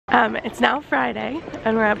It's now Friday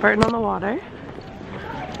and we're at Burton on the Water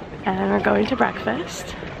and we're going to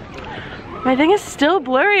breakfast. My thing is still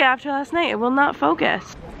blurry after last night. It will not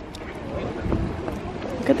focus.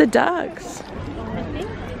 Look at the dogs.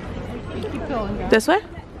 This way?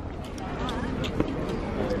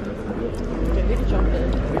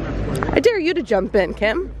 I dare you to jump in,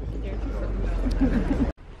 Kim.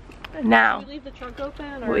 Now, leave the trunk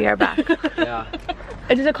open, or? We are back. Yeah.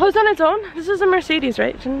 Does it close on its own? This is a Mercedes,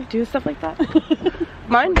 right? Shouldn't it do stuff like that?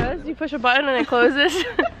 Mine does. You push a button and it closes.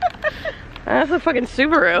 That's a fucking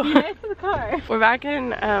Subaru. Yeah, for the car. We're back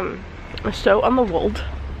in Stowe on the Wold.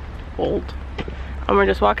 And we're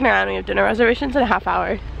just walking around. We have dinner reservations in a half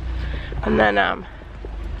hour. And then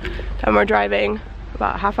we're driving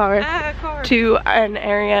about a half hour to an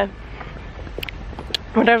area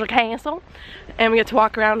where there's a castle. And we get to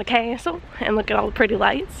walk around the castle and look at all the pretty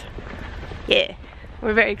lights. Yeah,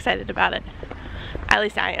 we're very excited about it. At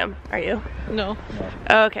least I am. Are you? No.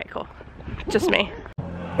 Okay, cool. Just me.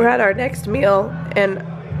 We're at our next meal in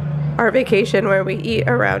our vacation where we eat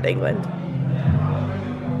around England.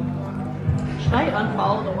 Should I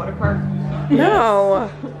unfollow the water park? No.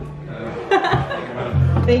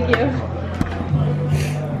 Thank you.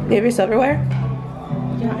 You have your silverware?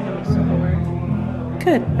 Yeah, I have my silverware.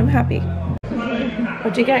 Good, I'm happy.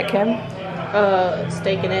 What'd you get, Kim?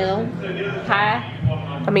 Steak and ale. Pie.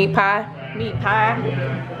 A meat pie? Meat pie.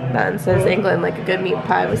 That says England like a good meat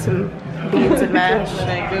pie with some beans and mash.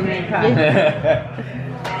 Good meat pie.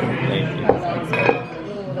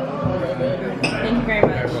 Thank you very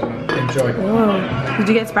much. Enjoy. Whoa. Did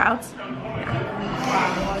you get sprouts?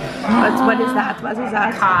 What is that? What is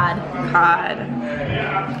that? Cod. Cod.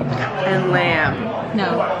 And lamb.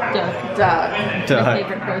 No, duck. Duck. My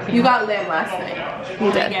favorite protein. You got lamb last night.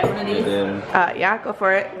 You did. Get one of these. Yeah, go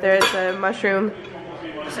for it. There's a mushroom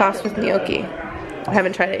sauce with gnocchi. I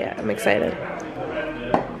haven't tried it yet. I'm excited.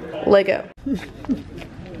 Lego.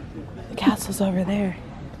 The castle's over there.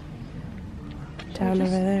 Down over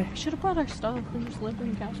there. We should have brought our stuff and just lived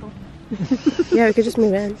in the castle. Yeah, we could just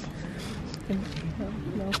move in.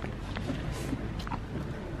 No.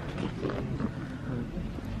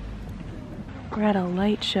 We're at a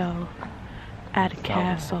light show at a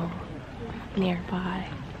castle nearby.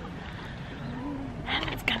 And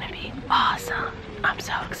it's gonna be awesome. I'm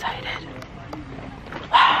so excited.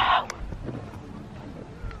 Wow.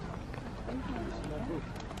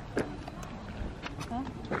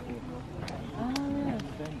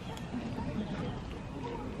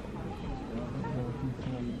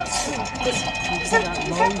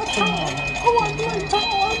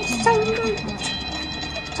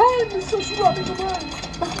 Time is just running away.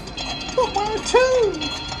 But where to?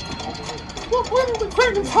 What will the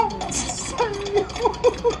Queen have to say?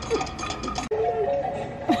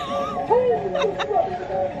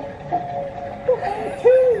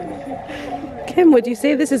 Kim, would you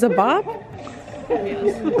say this is a bop?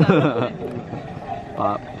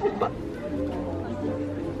 Bop.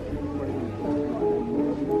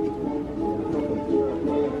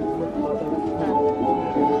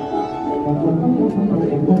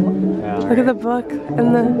 Look at the book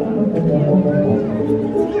and the...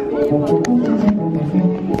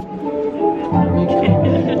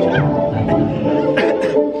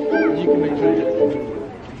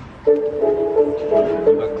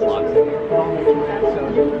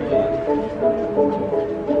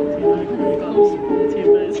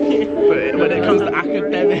 When it comes to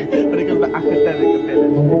academic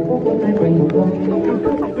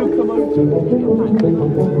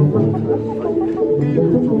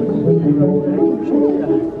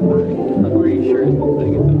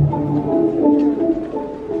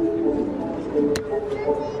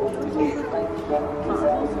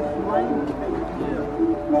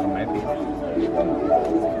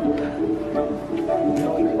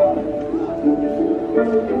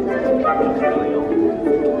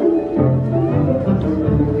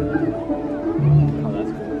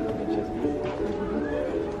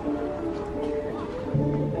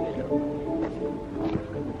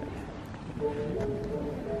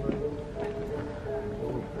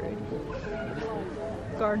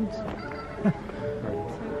Gardens.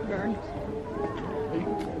 Gardens.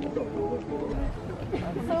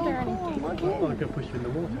 I can push you in the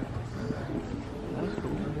water. That's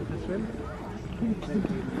cool. Swim?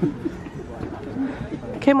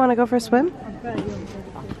 Kim, wanna go for a swim?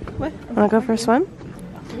 What? Wanna go for a swim?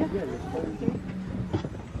 Yeah.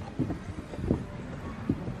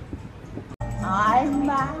 I'm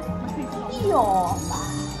back. You're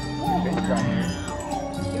back.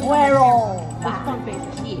 We're all back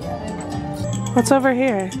here. What's over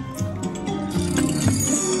here?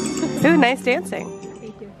 Ooh, nice dancing.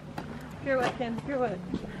 Thank you. Hear what, Ken? Hear what?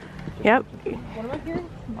 Yep. What am I hearing?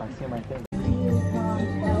 I see my thing.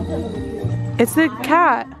 It's the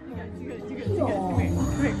cat.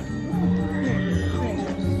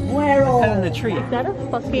 Where all? Head in the tree. Is that a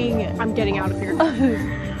fucking... I'm getting out of here.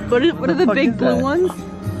 What are the big blue ones?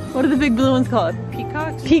 What are the big blue ones called?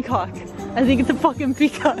 Peacocks? Peacock. I think it's a fucking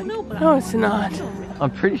peacock. No, it's not.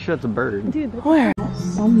 I'm pretty sure it's a bird. Dude, Where?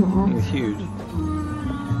 It's huge.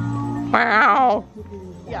 Wow.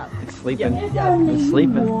 yeah. It's sleeping. It's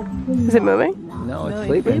sleeping. Is it moving? No, it's No, he's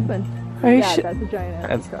sleeping. sleeping. Are you Yeah, sure? that's a giant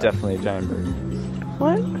That's definitely a giant bird.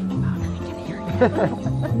 What?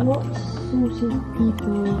 What sort of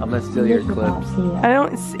people I'm gonna steal your live about clips. here? I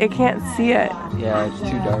don't. I can't see it. Yeah, it's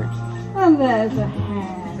too dark. And there's a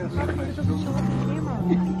hare.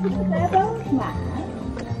 They're both mad.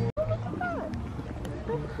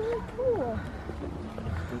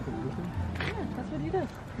 That's what he does.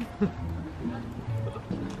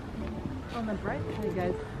 On the bright side,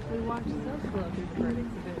 guys, we watched so slow through the bird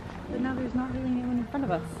exhibit, but now there's not really anyone in front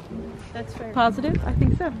of us. That's fair. Positive? I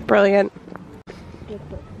think so. Brilliant.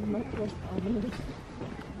 Much less ominous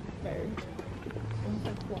bird.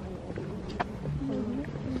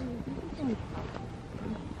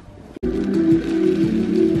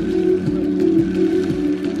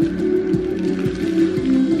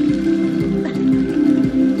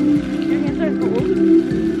 Your hands are cold?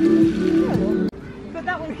 But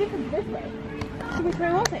that one's different this way. So which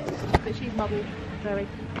way was it? But she's bubbled, Zoe.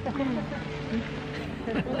 Believe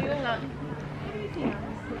it or not.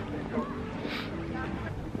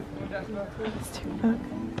 It's too dark.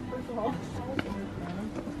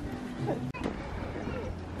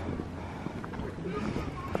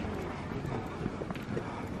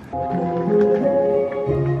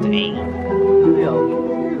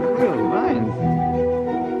 Real vines.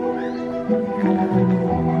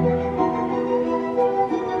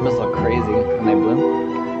 Must look crazy when they bloom.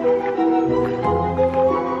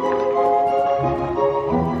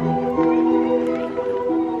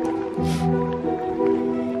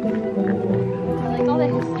 I like all the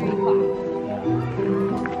history class.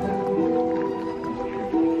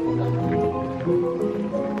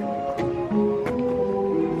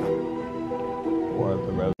 Or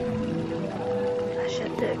the road.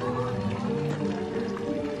 Shit, dude.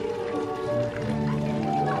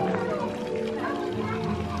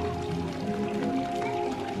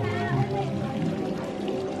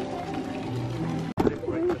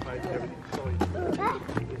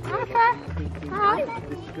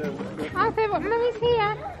 Arthur, what mummy's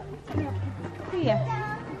here. Here.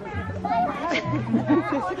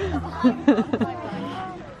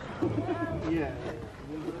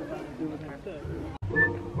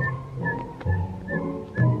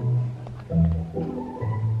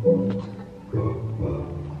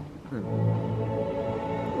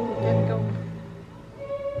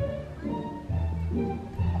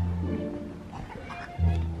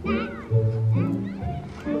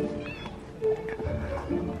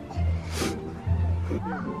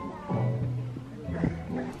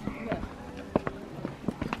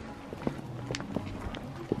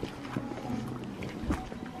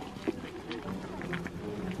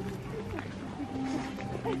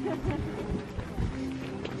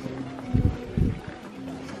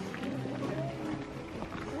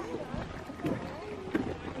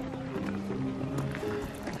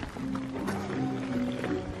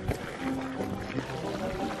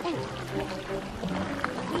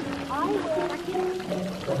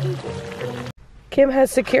 Kim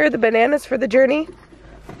has secured the bananas for the journey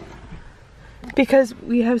because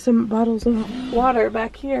we have some bottles of water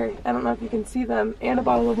back here. I don't know if you can see them, and a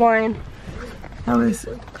bottle of wine. I was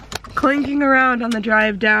clinking around on the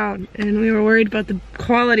drive down and we were worried about the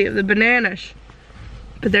quality of the bananas,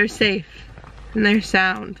 but they're safe and they're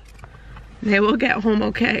sound. They will get home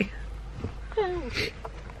okay.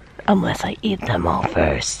 Unless I eat them all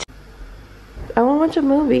first. I want to watch a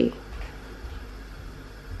movie.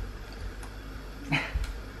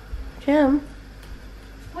 Kim?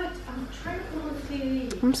 What? I'm trying to pull the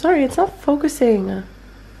TV. I'm sorry, it's not focusing.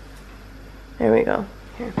 There we go.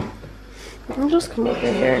 Here. I'll just come over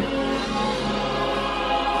here.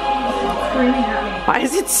 Why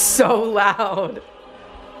is it so loud?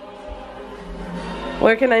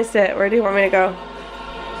 Where can I sit? Where do you want me to go?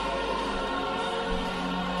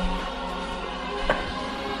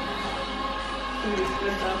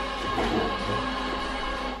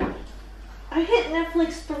 I hit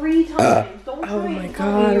Netflix 3 times. Don't Oh try my and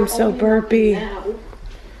tell me god, you're I'm so only burpy. working now.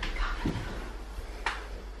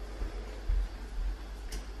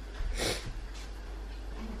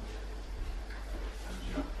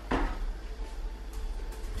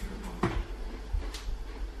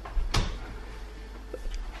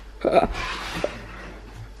 That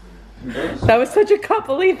was such a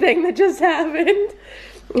coupley thing that just happened.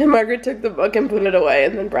 And Margaret took the book and put it away,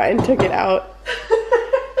 and then Brian took it out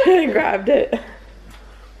and grabbed it.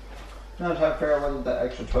 No, I'm trying to figure out whether the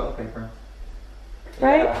extra toilet paper.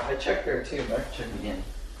 Right? Yeah, I checked there too, but I can check again.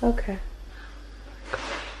 Okay.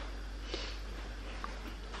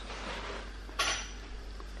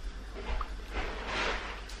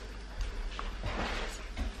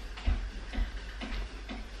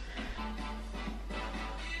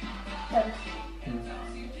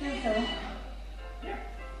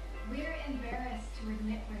 We're embarrassed to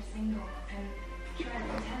admit we're single and try to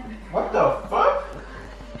pretend. What the fuck?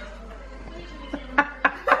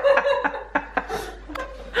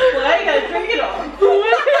 Why you gotta drink it all?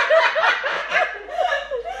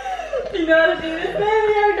 You know how to do this, man?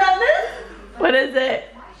 You ever done this? What is it?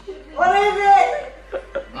 What is it?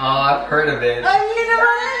 Oh, I've heard of it. Oh, you know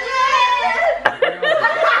what it is?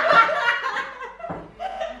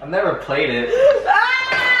 I've never played it.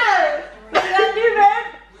 Ah! What you gotta do, man?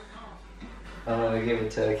 I'm gonna give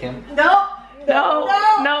it to Kim. Nope. No,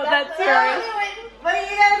 no, that's serious. What are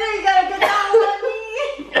you gonna do? You gotta get down on me.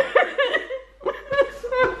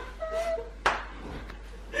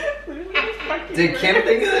 Did Kim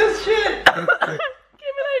think of this shit? Kim and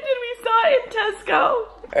I did. We saw it in Tesco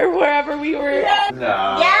or wherever we were.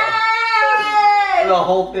 No. Yes! The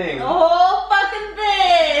whole thing. The whole fucking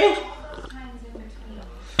thing. Times in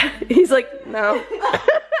between. He's like, no.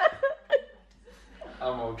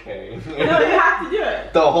 I'm okay. No, you have to do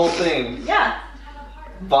it. The whole thing. Yeah.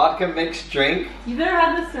 Vodka mixed drink? You've never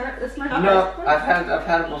had this Smirnoff? No, I've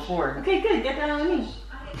had it before. Okay, good. Get down on me.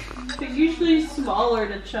 They're usually smaller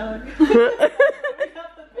to chug.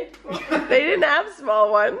 They didn't have small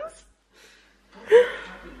ones.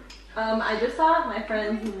 I just saw my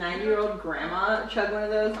friend's 90-year-old grandma chug one of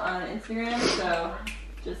those on Instagram, so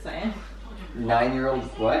just saying. 9-year-old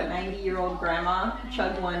what? 90-year-old grandma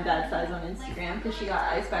chugged one dad size on Instagram because she got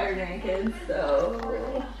iced by her grandkids, so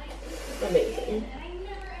amazing.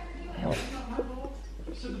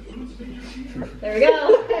 There we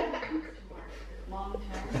go.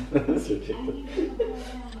 That's ridiculous.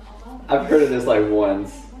 I've heard of this like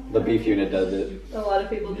once. The beef unit does it. A lot of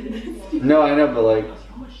people do this. No, I know, but like,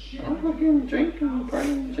 I don't fucking drink and party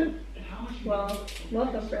and shit. Well,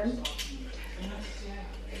 welcome, friend.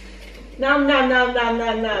 Nom nom nom nom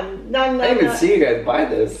nom nom nom. I didn't even see you guys buy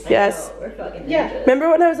this. Yes. We're fucking Yeah. ninjas. Remember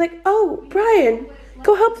when I was like, oh, Brian,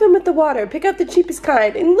 go help them with the water. Pick out the cheapest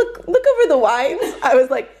kind and look over the wines. I was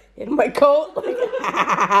like, in my coat. Like,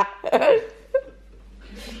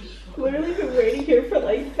 Literally been waiting here for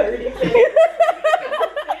like 30 minutes.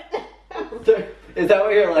 Is that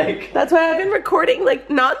what you're like? That's why I've been recording like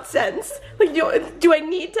nonsense. Like, do I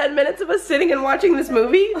need 10 minutes of us sitting and watching this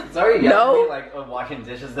movie? Sorry, No. me, like washing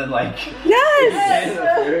dishes and like.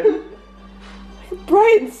 Yes.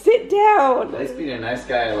 Brian, sit down. Nice being a nice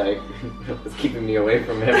guy, like was keeping me away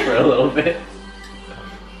from him for a little bit.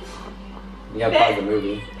 You gotta pause the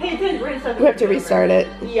movie. Pay attention, we're gonna start the We have to movie restart it.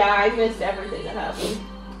 over. Yeah, I missed everything that happened.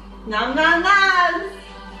 Nom nom nom!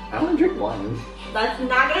 I don't drink wine. That's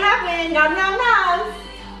not gonna happen! Nom nom nom!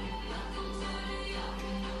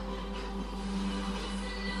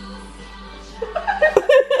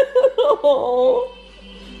 Oh.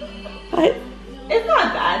 It's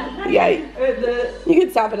not bad. Yeah. The You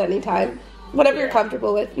can stop at any time. Whatever you're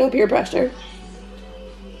comfortable with. No peer pressure.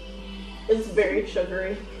 It's very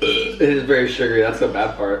sugary. It is very sugary. That's the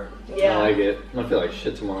bad part. Yeah. I like it. I'm gonna feel like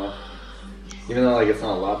shit tomorrow. Even though like it's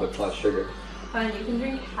not a lot, but it's a lot of sugar. Fine, you can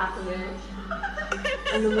drink half of it.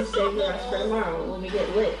 And then we'll save the rest for tomorrow when we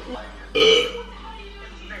get lit.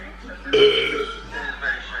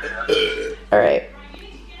 All right.